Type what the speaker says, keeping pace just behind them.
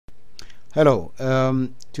Hello,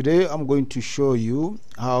 today I'm going to show you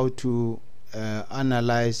how to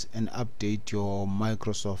analyze and update your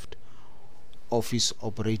Microsoft Office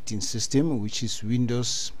operating system, which is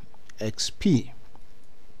Windows XP.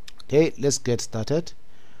 Okay, let's get started.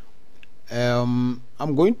 I'm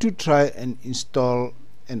going to try and install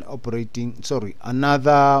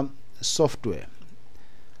another software.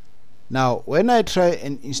 Now, when I try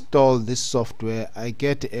and install this software, I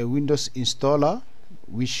get a Windows installer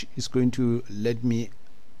which is going to let me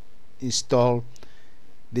install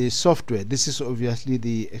the software. This is obviously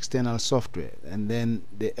the external software, and then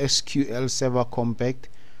the SQL Server Compact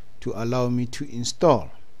to allow me to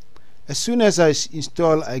install. As soon as I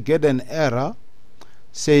install, I get an error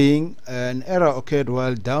saying an error occurred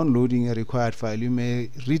while downloading a required file. You may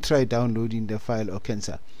retry downloading the file or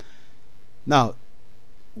cancel. Now,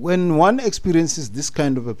 when one experiences this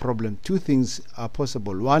kind of a problem, two things are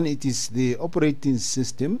possible. One, it is the operating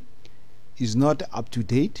system is not up to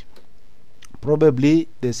date. Probably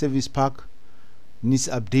the service pack needs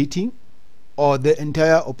updating, or the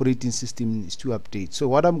entire operating system needs to update. So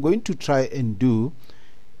what I'm going to try and do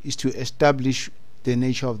is to establish the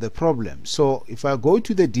nature of the problem. So if I go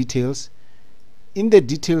to the details, in the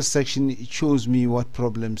details section it shows me what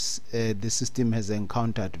problems the system has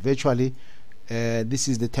encountered. Virtually this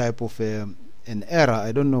is the type of an error.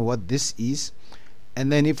 I don't know what this is. And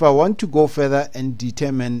then if I want to go further and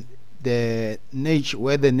determine the nature,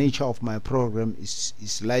 where the nature of my program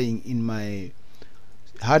is lying in my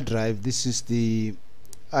hard drive, this is the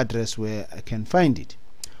address where I can find it.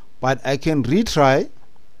 But I can retry,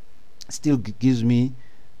 still gives me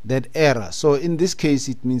that error. So in this case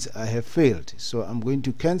it means I have failed. So I'm going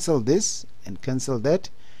to cancel this and cancel that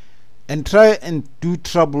and try and do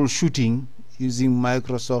troubleshooting using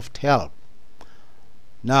Microsoft Help.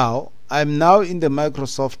 Now I'm now in the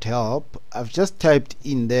Microsoft Help. I've just typed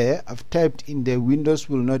in there, the Windows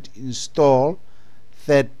will not install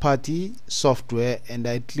third-party software, and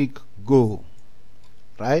I click go.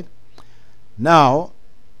 Right now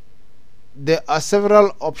there are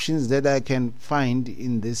several options that I can find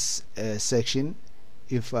in this section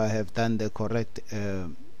if I have done the correct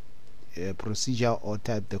procedure or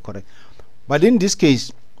type the correct. But in this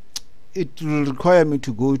case it will require me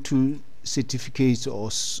to go to certificates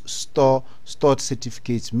or stored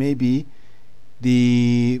certificates. Maybe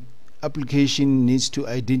the application needs to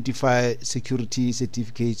identify security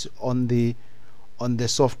certificates on the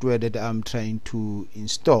software that I'm trying to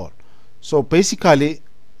install. So basically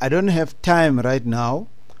I don't have time right now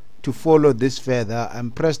to follow this further.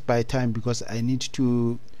 I'm pressed by time because I need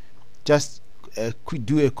to just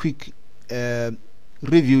do a quick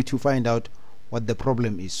review to find out what the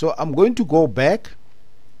problem is. So I'm going to go back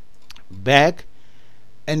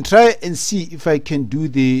and try and see if I can do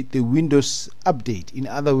the Windows update. In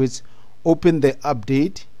other words, open the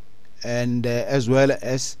update and as well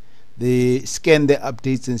as scan the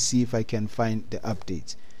updates and see if I can find the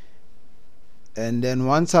updates. And then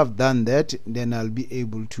once I've done that, then I'll be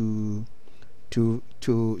able to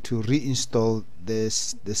reinstall the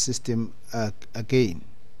system again.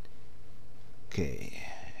 Okay.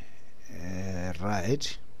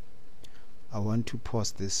 Right, I want to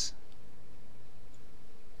pause this.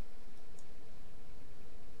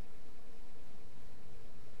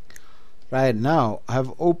 Right now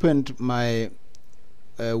I've opened my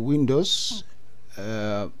Windows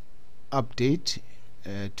update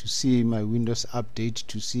to see my Windows update,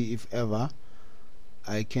 to see if ever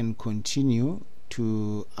I can continue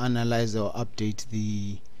to analyze or update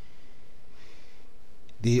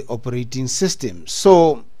the operating system.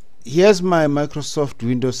 So here's my Microsoft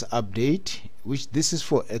Windows update, which this is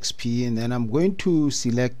for XP, and then I'm going to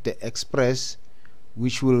select the Express,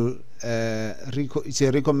 which will it's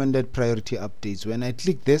a recommended priority updates. When I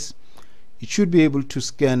click this, it should be able to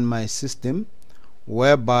scan my system,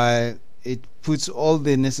 whereby it puts all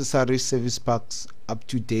the necessary service packs up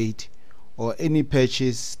to date, or any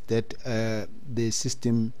patches that the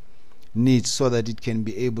system needs, so that it can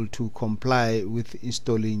be able to comply with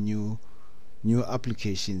installing new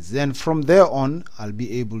applications. Then from there on I'll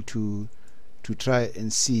be able to try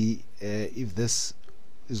and see if this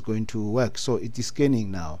is going to work. So it is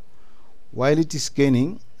scanning now. While it is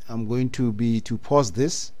scanning, I'm going to pause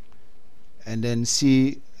this and then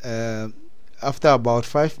see after about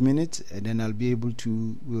 5 minutes, and then we'll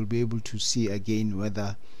be able to see again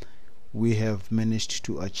whether we have managed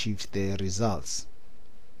to achieve the results.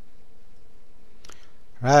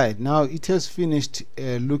 Right, now it has finished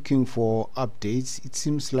looking for updates. It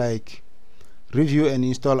seems like review and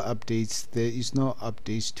install updates. There is no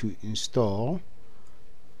updates to install.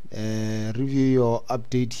 Review your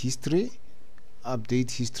update history.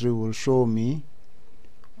 update history will show me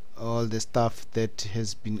all the stuff that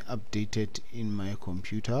has been updated in my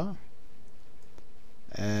computer.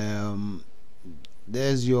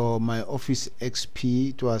 There's my Office XP.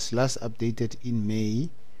 It was last updated in May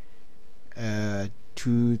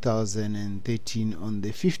 2013 on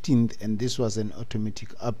the 15th, and this was an automatic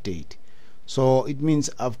update. So it means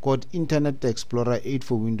I've got Internet Explorer 8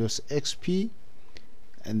 for Windows XP,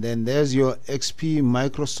 and then there's your XP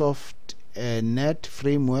Microsoft Net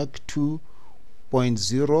Framework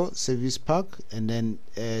 2.0 Service Pack, and then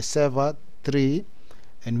Server 3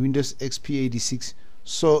 and Windows XP 86.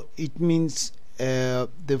 So it means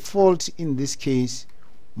the fault in this case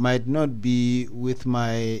might not be with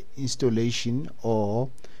my installation, or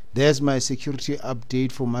there's my security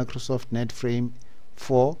update for Microsoft NetFrame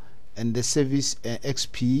 4 and the Service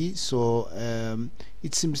XP. So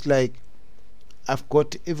it seems like I've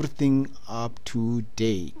got everything up to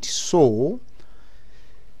date. So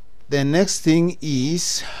the next thing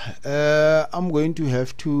is I'm going to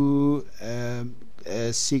have to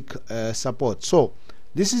seek support. So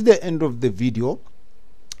this is the end of the video.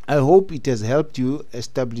 I hope it has helped you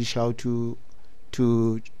establish how to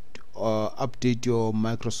update your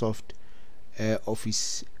Microsoft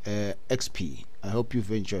Office XP. I hope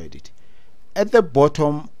you've enjoyed it. At the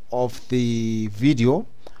bottom of the video,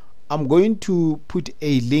 I'm going to put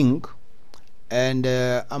a link, and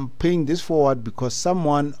I'm paying this forward because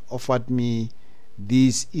someone offered me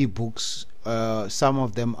these ebooks. Some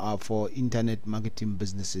of them are for internet marketing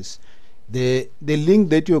businesses. The link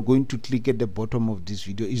that you're going to click at the bottom of this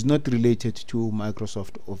video is not related to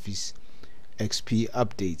Microsoft Office XP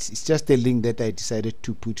updates. It's just a link that I decided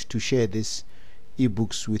to put to share this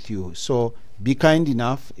ebooks with you. So be kind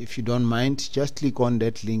enough, if you don't mind, just click on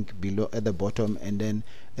that link below at the bottom, and then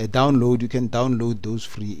download. You can download those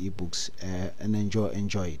free ebooks and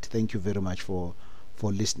enjoy it. Thank you very much for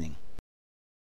listening.